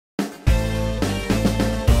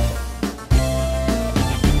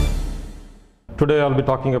Today I'll be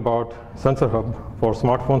talking about Sensor Hub for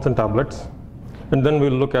smartphones and tablets, and then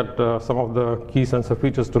we'll look at some of the key sensor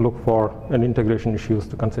features to look for and integration issues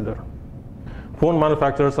to consider. Phone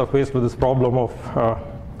manufacturers are faced with this problem of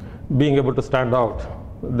being able to stand out.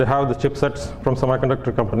 They have the chipsets from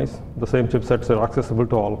semiconductor companies. The same chipsets are accessible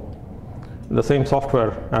to all. The same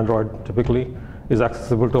software, Android typically, is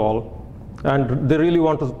accessible to all. And they really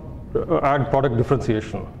want to add product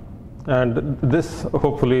differentiation. And this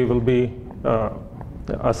hopefully will be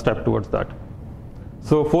a step towards that.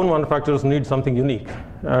 So phone manufacturers need something unique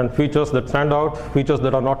and features that stand out, features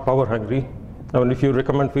that are not power hungry. I mean, if you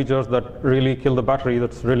recommend features that really kill the battery,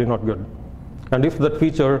 that's really not good. And if that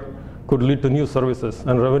feature could lead to new services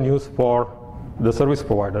and revenues for the service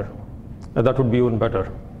provider, that would be even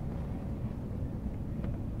better.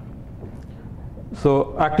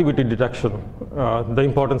 So activity detection, the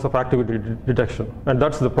importance of activity detection, and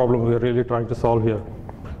that's the problem we're really trying to solve here.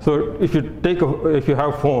 So if you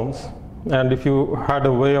have phones, and if you had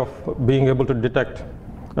a way of being able to detect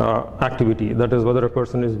activity, that is whether a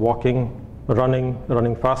person is walking,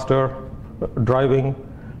 running faster, driving,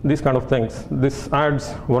 these kind of things, this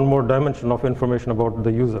adds one more dimension of information about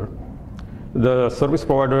the user. The service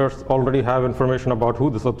providers already have information about who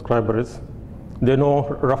the subscriber is. They know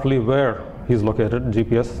roughly where he's located,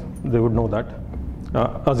 GPS, they would know that,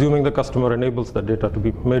 assuming the customer enables the data to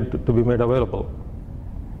be made available.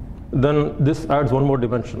 Then this adds one more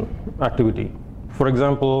dimension, activity. For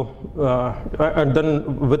example, and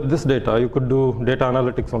then with this data, you could do data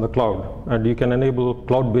analytics on the cloud, and you can enable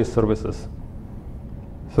cloud-based services,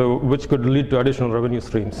 so which could lead to additional revenue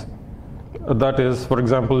streams. That is, for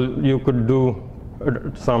example, you could do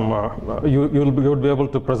you would be able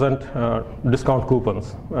to present discount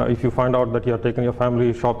coupons. If you find out that you're taking your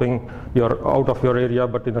family shopping, you're out of your area,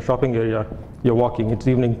 but in a shopping area, you're walking, it's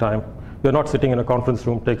evening time. You're not sitting in a conference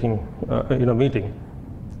room taking in a meeting.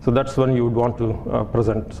 So that's when you would want to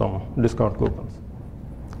present some discount coupons.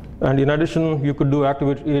 And in addition, you could do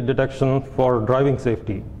activity detection for driving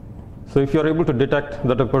safety. So if you're able to detect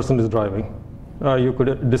that a person is driving, you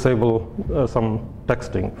could disable some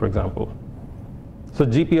texting, for example. So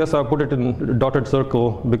GPS, I put it in dotted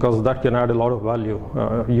circle because that can add a lot of value.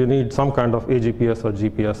 You need some kind of AGPS or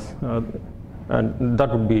GPS, and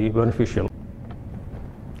that would be beneficial.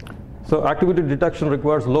 So activity detection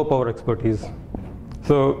requires low power expertise.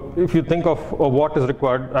 So if you think of what is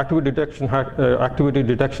required, activity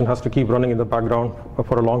detection has to keep running in the background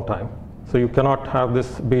for a long time. So you cannot have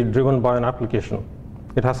this be driven by an application.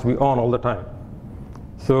 It has to be on all the time.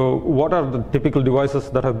 So what are the typical devices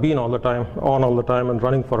that have been on all the time and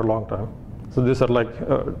running for a long time? So these are like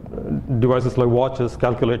devices like watches,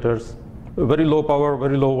 calculators, very low power,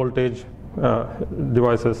 very low voltage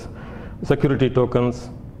devices, security tokens.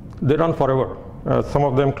 They run forever. Some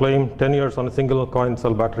of them claim 10 years on a single coin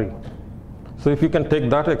cell battery. So if you can take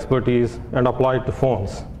that expertise and apply it to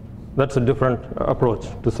phones, that's a different approach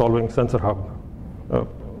to solving Sensor Hub,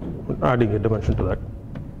 adding a dimension to that.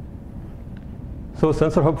 So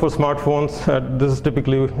Sensor Hub for smartphones, this is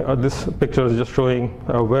typically, this picture is just showing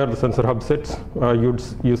where the Sensor Hub sits.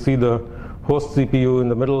 You see the host CPU in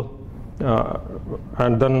the middle,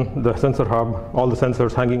 and then the Sensor Hub, all the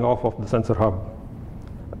sensors hanging off of the Sensor Hub.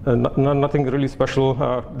 Nothing really special.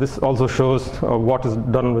 This also shows what is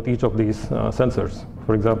done with each of these sensors.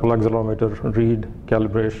 For example, accelerometer, read,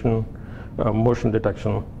 calibration, motion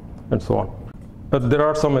detection, and so on. But there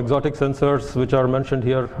are some exotic sensors which are mentioned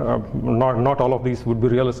here. Not all of these would be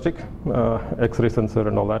realistic, X-ray sensor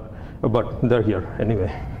and all that, but they're here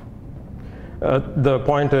anyway. The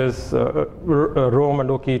point is, ROHM and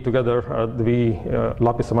OKI together,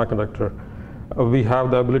 Lapis semiconductor, we have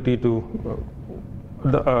the ability to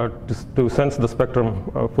sense the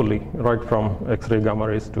spectrum fully, right from X-ray, gamma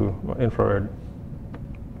rays to infrared.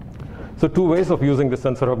 So two ways of using the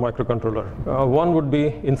Sensor Hub microcontroller. One would be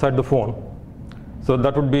inside the phone. So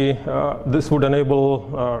that would be, this would enable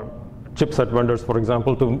chipset vendors, for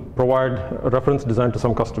example, to provide a reference design to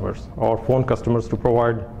some customers, or phone customers to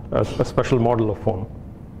provide a special model of phone.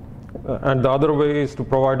 And the other way is to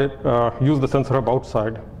provide it, use the Sensor Hub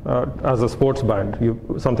outside as a sports band,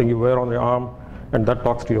 something you wear on your arm, and that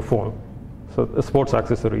talks to your phone. So a sports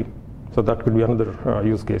accessory. So that could be another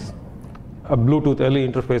use case. A Bluetooth LE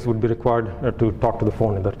interface would be required to talk to the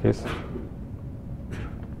phone in that case.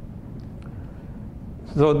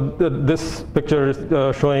 So this picture is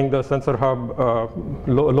showing the Sensor Hub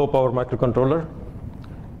low power microcontroller.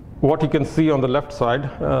 What you can see on the left side,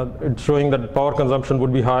 it's showing that power consumption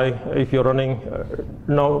would be high if you're running.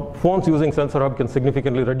 Now, phones using Sensor Hub can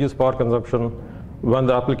significantly reduce power consumption when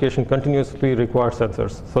the application continuously requires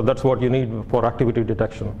sensors. So that's what you need for activity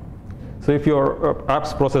detection. So if your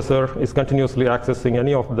apps processor is continuously accessing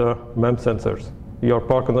any of the MEM sensors, your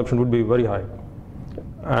power consumption would be very high.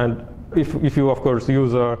 And if you, of course,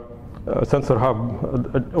 use a sensor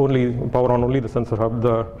hub, only power on only the sensor hub,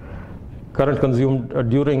 the current consumed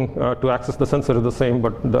during to access the sensor is the same,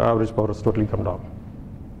 but the average power has totally come down.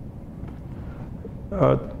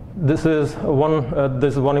 This is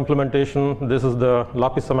one implementation. This is the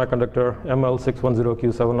Lapis semiconductor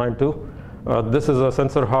ML610Q792. This is a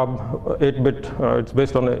sensor hub, 8-bit. It's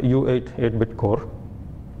based on a U8 8-bit core.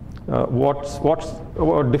 What's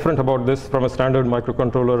different about this from a standard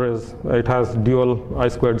microcontroller is it has dual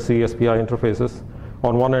I2C SPI interfaces.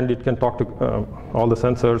 On one end, it can talk to all the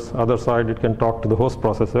sensors. Other side, it can talk to the host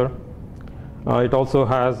processor. It also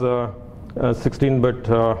has a 16-bit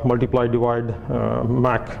multiply divide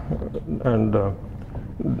MAC, and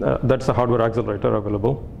that's a hardware accelerator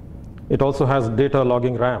available. It also has data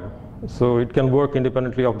logging RAM, so it can work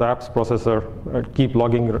independently of the apps processor, keep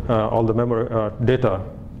logging all the memory data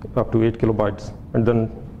up to 8 kilobytes, and then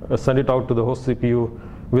send it out to the host CPU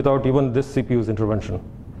without even this CPU's intervention.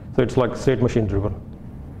 So it's like state machine driven.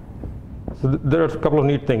 So there are a couple of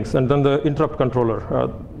neat things. And then the interrupt controller.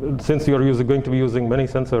 Since you're going to be using many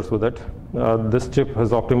sensors with it, this chip is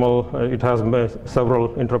optimal. It has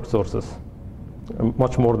several interrupt sources,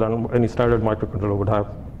 much more than any standard microcontroller would have.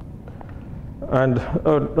 And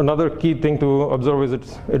another key thing to observe is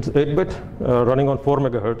it's 8-bit, running on 4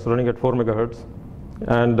 megahertz, running at 4 megahertz,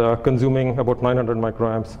 and consuming about 900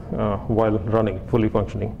 microamps while running, fully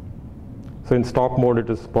functioning. So in stop mode, it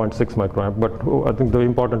is 0.6 microamp, but I think the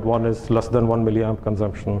important one is less than 1 milliamp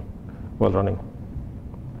consumption while running.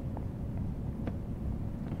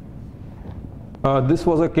 This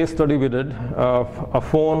was a case study we did.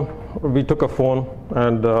 We took a phone,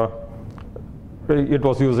 and it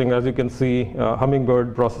was using, as you can see,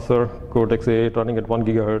 Hummingbird processor, Cortex-A8 running at 1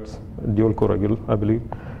 gigahertz, dual core, I believe.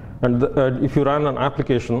 And if you ran an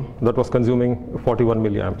application that was consuming 41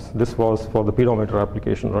 milliamps, this was for the pedometer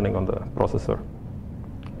application running on the processor,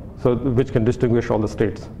 so which can distinguish all the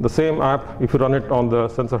states. The same app, if you run it on the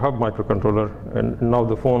sensor hub microcontroller, and now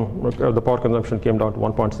the phone, the power consumption came down to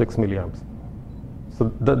 1.6 milliamps.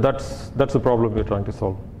 So that's the problem we're trying to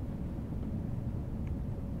solve.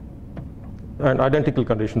 And identical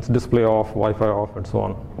conditions, display off, Wi-Fi off, and so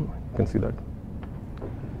on. You can see that.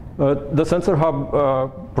 The sensor hub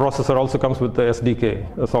processor also comes with the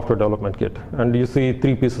SDK, a software development kit. And you see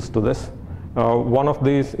 3 pieces to this. One of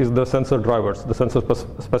these is the sensor drivers, the sensor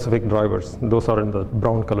specific drivers. Those are in the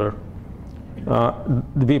brown color.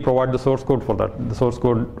 We provide the source code for that. The source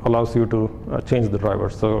code allows you to change the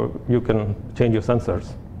drivers, so you can change your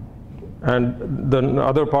sensors. And the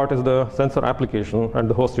other part is the sensor application and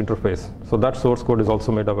the host interface. So that source code is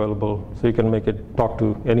also made available, so you can make it talk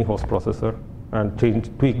to any host processor and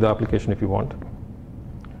tweak the application if you want.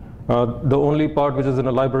 The only part which is in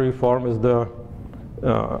a library form is the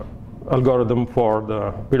algorithm for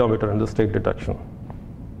the pedometer and the state detection.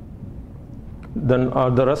 Then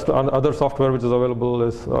the rest, other software which is available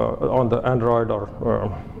is on the Android or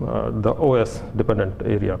the OS dependent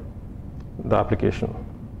area, the application.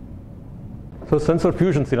 So sensor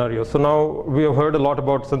fusion scenarios. So now we have heard a lot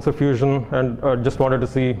about sensor fusion, and just wanted to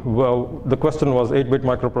see, well, the question was 8-bit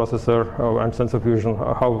microprocessor and sensor fusion,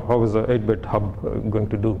 how is a 8-bit hub going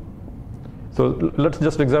to do? So let's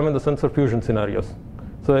just examine the sensor fusion scenarios.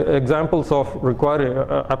 So examples of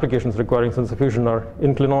applications requiring sensor fusion are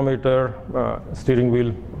inclinometer, steering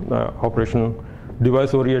wheel operation,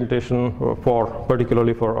 device orientation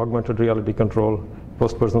particularly for augmented reality control,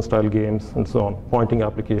 first-person style games, and so on, pointing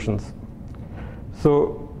applications.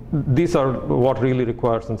 So these are what really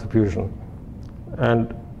requires sensor fusion.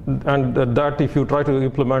 And that, if you try to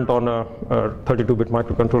implement on a 32-bit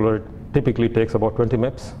microcontroller, it typically takes about 20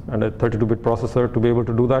 MIPS, and a 32-bit processor to be able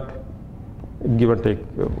to do that, give and take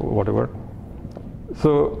whatever.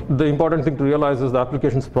 So the important thing to realize is the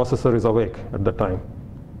application's processor is awake at that time.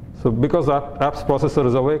 So because app's processor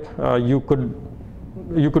is awake, you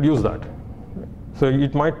could use that. So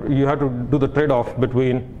you have to do the trade-off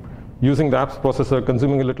between using the apps processor,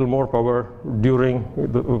 consuming a little more power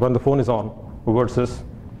when the phone is on, versus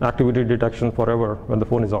activity detection forever when the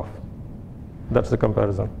phone is off. That's the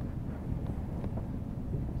comparison.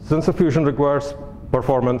 Sensor fusion requires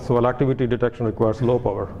performance, while activity detection requires low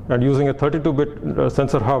power. And using a 32-bit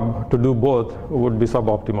sensor hub to do both would be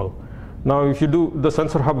suboptimal. Now, if you do the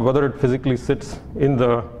sensor hub, whether it physically sits in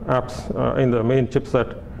the apps, in the main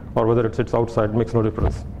chipset, or whether it sits outside, makes no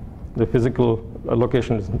difference. The physical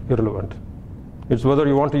location is irrelevant. It's whether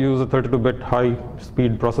you want to use a 32-bit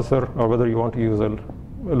high-speed processor or whether you want to use a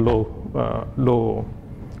low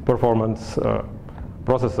performance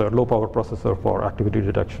processor, low power processor for activity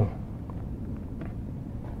detection.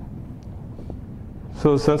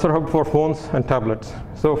 So sensor hub for phones and tablets.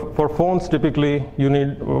 So for phones, typically you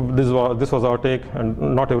need, this was our take, and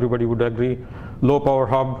not everybody would agree, low power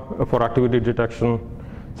hub for activity detection.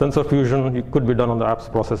 Sensor fusion could be done on the apps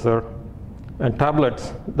processor. And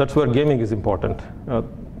tablets, that's where gaming is important.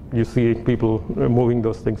 You see people moving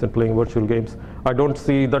those things and playing virtual games. I don't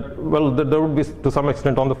see that, well, there would be to some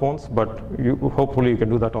extent on the phones, but hopefully you can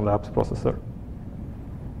do that on the apps processor.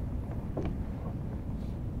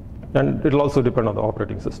 And it'll also depend on the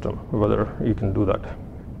operating system, whether you can do that.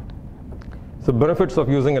 So benefits of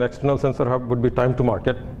using an external sensor hub would be time to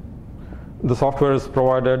market. The software is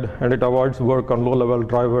provided, and it avoids work on low-level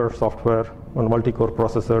driver software on multi-core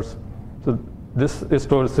processors. So this is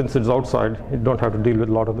stored, since it's outside, you don't have to deal with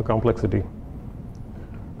a lot of the complexity.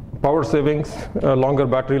 Power savings, longer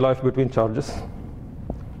battery life between charges.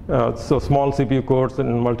 So small CPU cores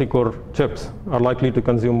and multi-core chips are likely to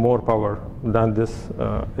consume more power than this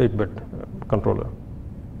 8-bit controller.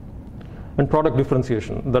 And product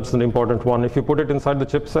differentiation, that's an important one. If you put it inside the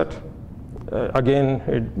chipset, again,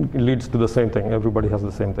 it leads to the same thing. Everybody has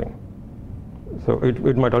the same thing. So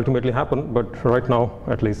it might ultimately happen, but right now,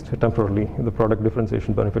 at least temporarily, the product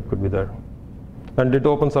differentiation benefit could be there. And it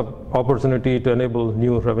opens up opportunity to enable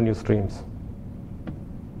new revenue streams.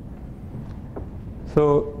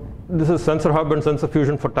 So this is sensor hub and sensor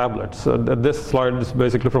fusion for tablets. This slide is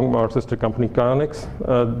basically from our sister company, Kionics.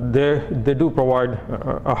 They do provide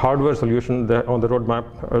a hardware solution there on the roadmap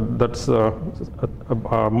that's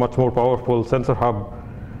a much more powerful sensor hub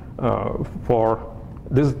for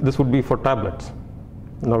this would be for tablets.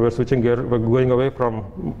 Now we're switching gear, we're going away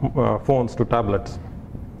from phones to tablets.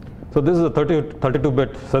 So this is a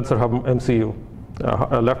 32-bit sensor hub MCU.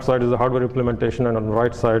 Left side is the hardware implementation, and on the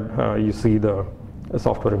right side you see the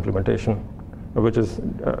software implementation, which is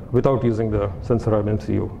without using the sensor hub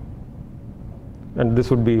MCU. And this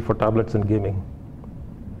would be for tablets and gaming.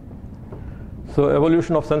 So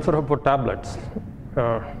evolution of sensor hub for tablets.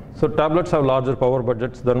 So tablets have larger power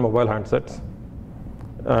budgets than mobile handsets,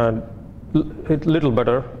 and it's little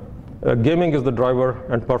better. Gaming is the driver,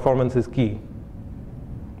 and performance is key.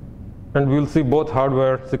 And we'll see both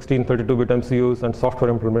hardware, 16 32-bit MCUs, and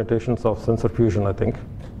software implementations of sensor fusion, I think.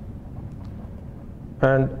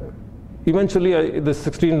 And eventually, the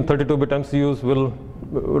 16 32-bit MCUs will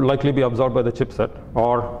likely be absorbed by the chipset,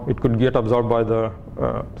 or it could get absorbed by the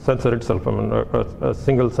sensor itself, I mean, a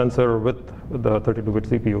single sensor with the 32-bit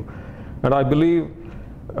CPU. And I believe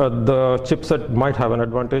the chipset might have an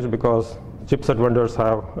advantage because chipset vendors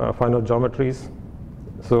have finer geometries.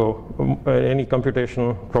 So any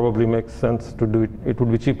computation probably makes sense to do it. It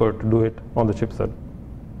would be cheaper to do it on the chipset.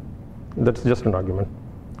 That's just an argument.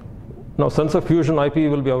 Now, sensor fusion IP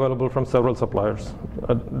will be available from several suppliers.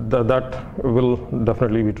 That will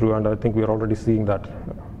definitely be true, and I think we are already seeing that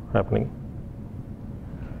happening.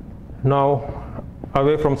 Now,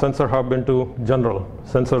 away from sensor hub into general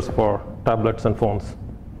sensors for tablets and phones.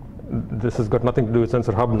 This has got nothing to do with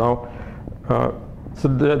sensor hub now. So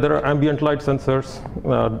there are ambient light sensors.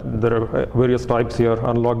 There are various types here,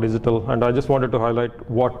 analog, digital, and I just wanted to highlight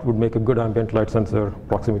what would make a good ambient light sensor,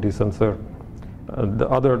 proximity sensor. The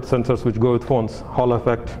other sensors which go with phones, Hall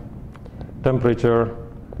effect, temperature,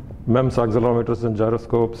 MEMS accelerometers and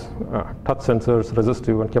gyroscopes, touch sensors,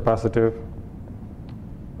 resistive and capacitive,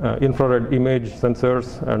 infrared image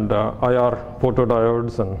sensors, and IR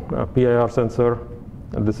photodiodes and PIR sensor.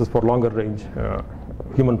 And this is for longer range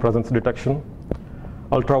human presence detection.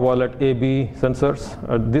 Ultraviolet AB sensors.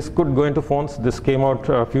 This could go into phones. This came out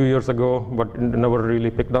a few years ago, but it never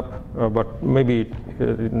really picked up. But maybe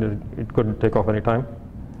it could take off any time.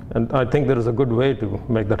 And I think there is a good way to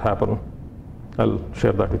make that happen. I'll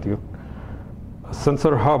share that with you.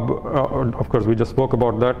 Sensor hub, of course, we just spoke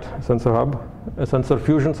about that. Sensor hub, a sensor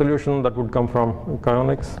fusion solution that would come from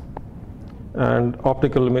Kionics, and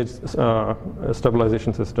optical image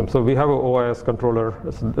stabilization system. So we have an OIS controller.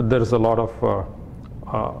 There's a lot of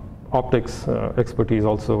optics expertise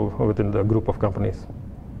also within the group of companies.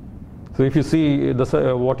 So if you see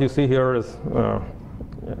what you see here is,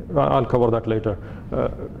 I'll cover that later. A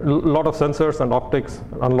lot of sensors and optics,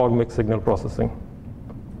 analog mixed signal processing.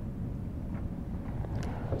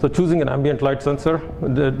 So choosing an ambient light sensor,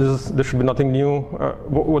 this should be nothing new.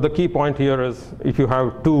 The key point here is if you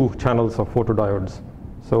have two channels of photodiodes.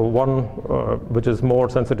 So one which is more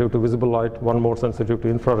sensitive to visible light, one more sensitive to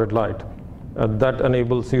infrared light. That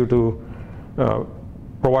enables you to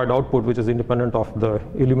provide output which is independent of the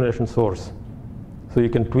illumination source. So you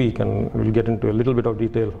can tweak, and we'll get into a little bit of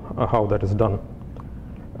detail how that is done.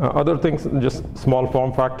 Other things, just small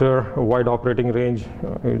form factor, wide operating range.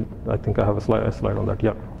 I think I have a slide on that,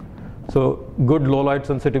 yeah. So good low light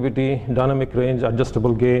sensitivity, dynamic range,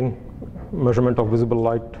 adjustable gain, measurement of visible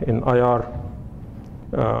light in IR.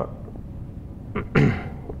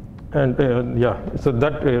 And yeah, so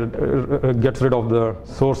that gets rid of the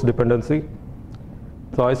source dependency.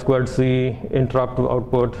 So I2C interrupt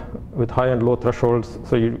output with high and low thresholds.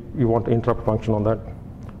 So you want interrupt function on that.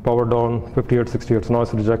 Power down, 50 Hz, 60 Hz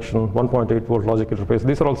noise rejection, 1.8 volt logic interface.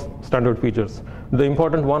 These are all standard features. The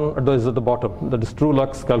important one is at the bottom. That is true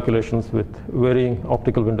lux calculations with varying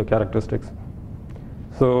optical window characteristics.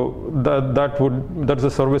 So that's a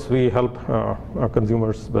service we help our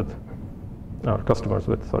consumers with, our customers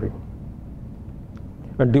with, sorry.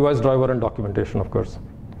 And device driver and documentation, of course.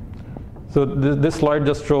 So this slide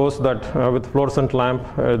just shows that with fluorescent lamp,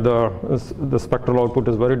 the spectral output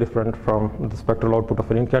is very different from the spectral output of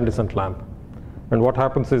an incandescent lamp. And what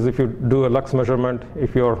happens is if you do a lux measurement,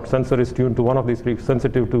 if your sensor is tuned to one of these,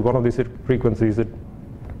 sensitive to one of these frequencies, it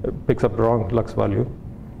picks up the wrong lux value.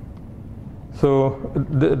 So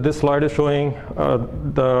this slide is showing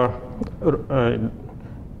the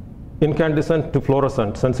incandescent to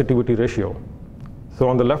fluorescent sensitivity ratio. So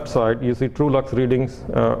on the left side, you see true lux readings,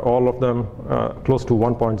 all of them close to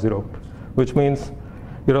 1.0, which means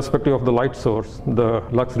irrespective of the light source, the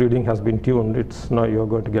lux reading has been tuned. It's now you're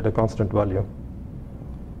going to get a constant value.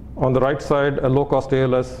 On the right side, a low-cost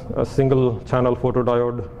ALS, a single channel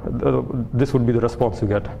photodiode, this would be the response you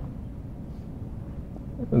get.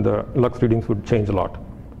 The lux readings would change a lot.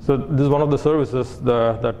 So this is one of the services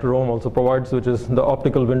that ROHM also provides, which is the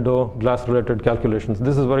optical window glass-related calculations.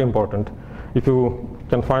 This is very important. If you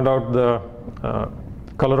can find out the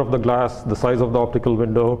color of the glass, the size of the optical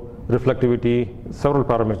window, reflectivity, several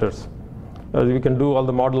parameters, we can do all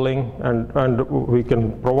the modeling and we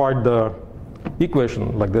can provide the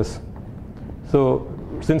equation like this. So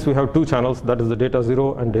since we have two channels, that is the data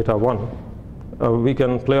 0 and data 1, we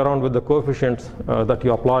can play around with the coefficients that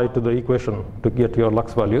you apply to the equation to get your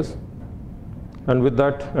lux values. And with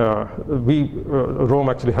that, ROHM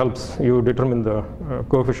actually helps you determine the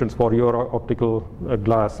coefficients for your optical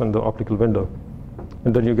glass and the optical window.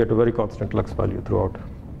 And then you get a very constant lux value throughout.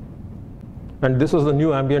 And this was the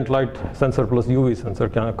new ambient light sensor plus UV sensor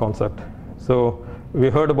kind of concept. So we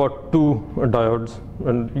heard about two diodes,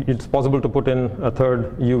 and it's possible to put in a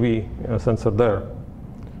third UV sensor there.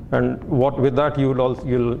 And with that,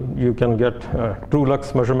 you can get true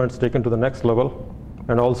lux measurements taken to the next level.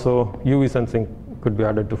 And also UV sensing could be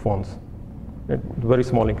added to phones at very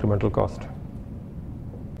small incremental cost.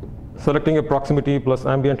 Selecting a proximity plus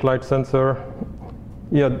ambient light sensor.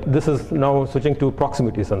 Yeah, this is now switching to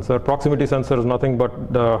proximity sensor. Proximity sensor is nothing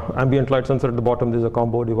but the ambient light sensor at the bottom. This is a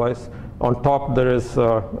combo device. On top there is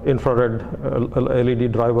infrared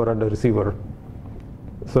LED driver and a receiver.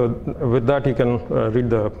 So with that you can read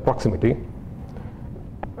the proximity.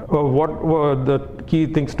 What were the key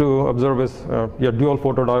things to observe is dual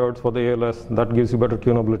photodiodes for the ALS. That gives you better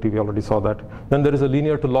tunability. We already saw that. Then there is a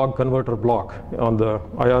linear to log converter block on the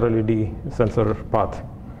IR LED sensor path.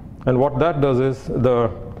 And what that does is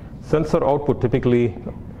the sensor output typically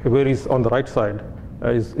varies on the right side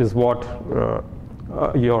is what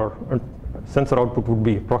your sensor output would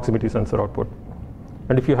be, proximity sensor output.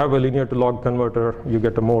 And if you have a linear to log converter, you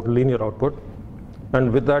get a more linear output.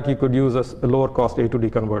 And with that, you could use a lower cost A to D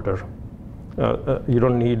converter. You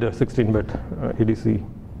don't need a 16-bit ADC.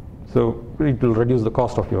 So it will reduce the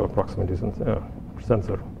cost of your proximity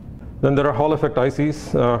sensor. Then there are Hall effect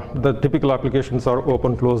ICs. The typical applications are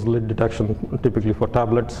open closed lid detection, typically for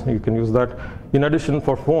tablets. You can use that. In addition,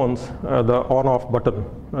 for phones, the on off button,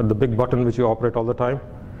 the big button which you operate all the time,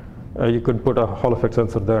 you could put a Hall effect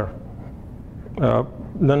sensor there.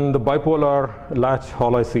 Then the bipolar latch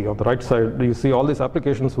Hall IC on the right side, you see all these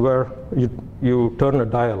applications where you turn a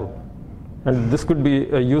dial. And this could be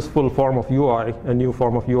a useful form of UI, a new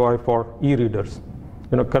form of UI for e-readers.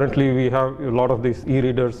 Currently we have a lot of these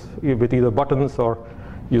e-readers with either buttons or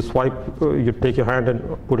you swipe, you take your hand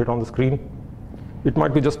and put it on the screen. It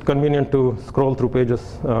might be just convenient to scroll through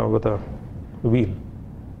pages with a wheel,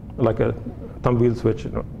 like a thumb wheel switch.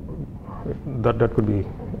 That could be.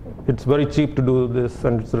 It's very cheap to do this,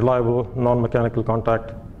 and it's reliable, non-mechanical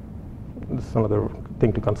contact. This is another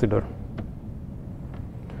thing to consider.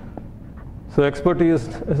 So expertise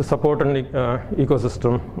support and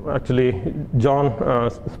ecosystem. Actually, John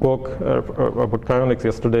spoke about cryonics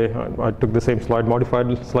yesterday. I took the same slide,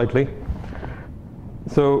 modified slightly.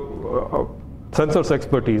 So sensors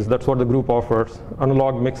expertise, that's what the group offers.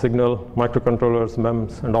 Analog, mixed signal, microcontrollers,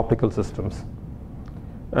 MEMS, and optical systems.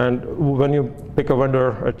 And when you pick a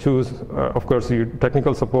vendor, choose, of course,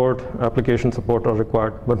 technical support, application support are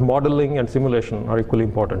required, but modeling and simulation are equally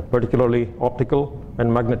important, particularly optical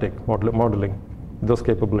and magnetic modeling, those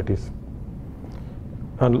capabilities.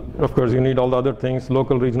 And of course, you need all the other things: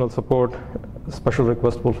 local regional support, special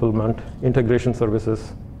request fulfillment, integration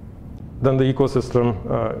services. Then the ecosystem,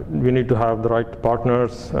 we need to have the right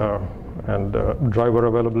partners and driver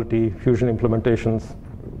availability, Fusion implementations.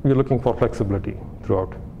 We're looking for flexibility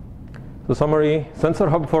throughout. So summary, sensor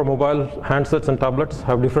hub for mobile handsets and tablets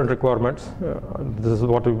have different requirements. This is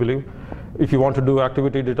what we believe. If you want to do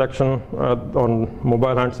activity detection on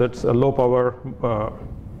mobile handsets, a low power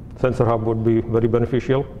sensor hub would be very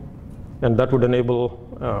beneficial, and that would enable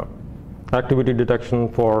activity detection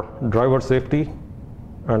for driver safety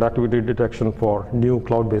and activity detection for new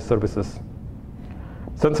cloud-based services.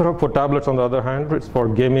 Sensor hub for tablets, on the other hand, is for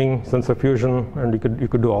gaming, sensor fusion, and you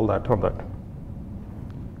could do all that on that.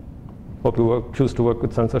 Hope you choose to work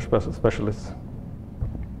with sensor specialists.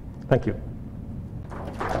 Thank you.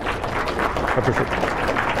 I appreciate it.